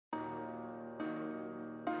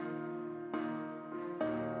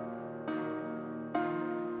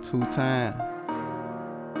2 Time,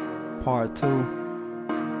 Part 2.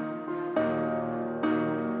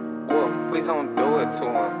 Well, please don't do it to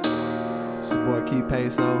him. It's your boy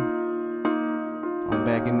Paso. I'm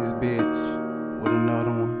back in this bitch with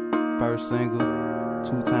another one. First single,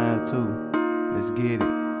 2 Time 2. Let's get it.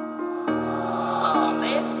 Oh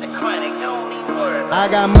man, it's the chronic, don't even worry. I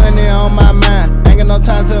got money on my mind, ain't got no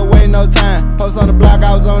time to wait no time. Post on the block,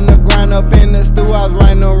 I was on the grind, up in the stew, I was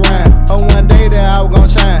writing a rhyme. Oh, one day that I was gon'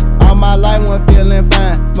 shine, all my life wasn't feeling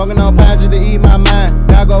fine. Smoking on pounds just to eat my mind,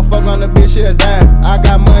 now I go fuck on the bitch, she'll die. I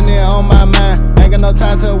got money on my mind, ain't got no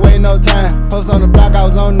time to wait no time. Post on the block, I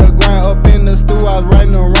was on the grind, up in the stew, I was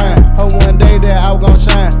writing a rhyme. Oh, one day that I was gon'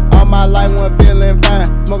 shine, all my life wasn't feeling fine.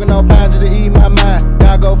 Smoking on pounds just to eat my mind,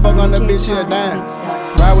 now I go fuck on the bitch, she'll die.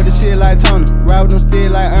 Ride with the shit like Tony, ride with them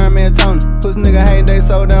still like Iron Man Tony. Pussy nigga hating, they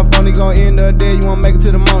so damn phony, gon' end up dead, you won't make it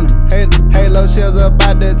to the morning. Halo shells up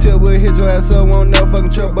out that tip, we'll hit your ass up, won't never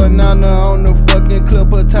fucking trip. Banana on the fucking clip,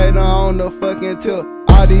 potato on the fucking tip.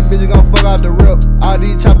 All these bitches gon' fuck out the rip, all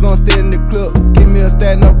these choppers gon' stay in the clip. Give me a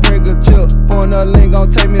stack, no Pringle chip, pouring a link,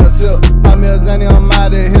 gon' take me a sip. Pop me a Zanny, I'm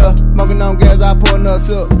out of here, smoking on gas, I pour another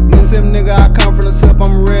sip. New sim nigga, I come from the sip,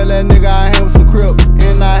 I'm a real ass nigga, I hang with some crip.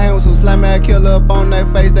 And I hang with some slime ass killer up on their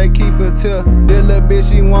face, they keep it till. This little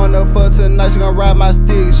bitch, she wanna fuck tonight, she gon' ride my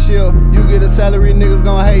stick, shield. You get a salary, niggas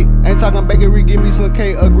gon' hate. Ain't talking bakery, give me some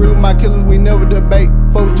cake. Agree with my killers, we never debate.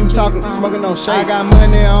 Folks you talking, smoking on shake. I got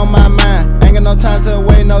money on my mind, ain't got no time to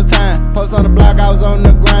wait no time. Post on the block, I was on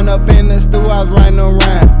the grind, up in the stew, I was writing a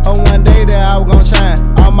rhyme. Oh, one day that I was gon'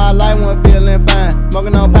 shine, all my life wasn't feeling fine.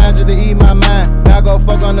 Smoking on pounds just to eat my mind, now I go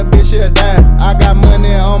fuck on the bitch, she'll die. I got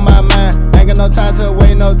money on my mind, ain't got no time to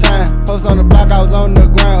wait no time. Post on the block, I was on the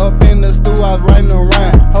grind, up in the stew, I was writing a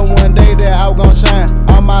rhyme. Oh, one day that I was gon' shine,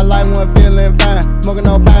 all my life wasn't feeling fine. Smoking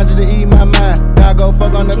on pounds just to eat my mind, now I go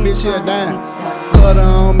fuck on the bitch, she'll die. Cutter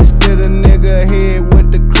on me, split a nigga head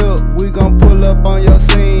with the clip. We gon' pull up on your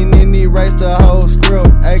scene and erase the whole script.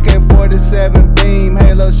 AK-47 beam,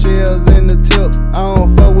 halo shells in the tip. I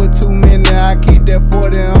don't fuck with too many, I keep that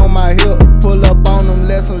 40 on my hip. Pull up on them,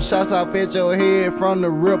 let some shots off at your head from the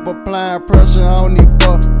rip. Applying pressure on these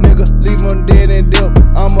fuck nigga, leave them dead and dip.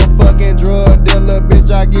 I'm a fucking drug dealer,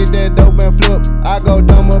 bitch, I get that dope and flip. I go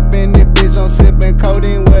dumb up in this bitch, I'm sipping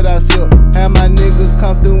codeine what I sip. Have my niggas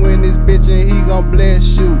come through in this bitch and he gon'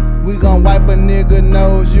 bless you. We gon' wipe a nigga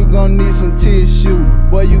nose, you gon' need some tissue.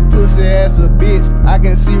 Boy, you pussy ass a bitch, I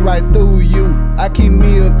can see right through you. I keep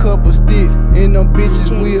me a couple sticks, and them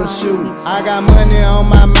bitches will shoot. I got money on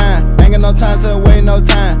my mind, ain't got no time to wait no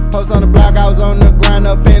time. Post on the block, I was on the grind,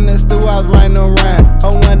 up in the stew, I was writing a rhyme.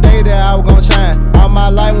 Oh, one day that I was gon' shine, all my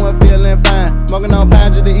life wasn't feeling fine. Smoking on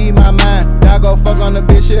pounds just to eat my mind, now I go fuck on the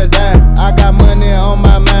bitch, she'll die. I got money on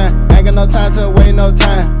my mind, ain't got no time to wait no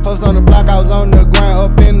time. Post on the block, I was on the grind,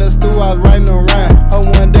 up in the stew, I was writing a rhyme. Oh,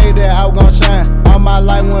 one day that I was gon' shine, all my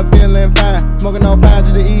life wasn't feeling fine. Smoking on pounds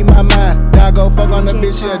just to eat my mind, now I go fuck on the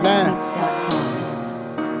bitch, she'll die.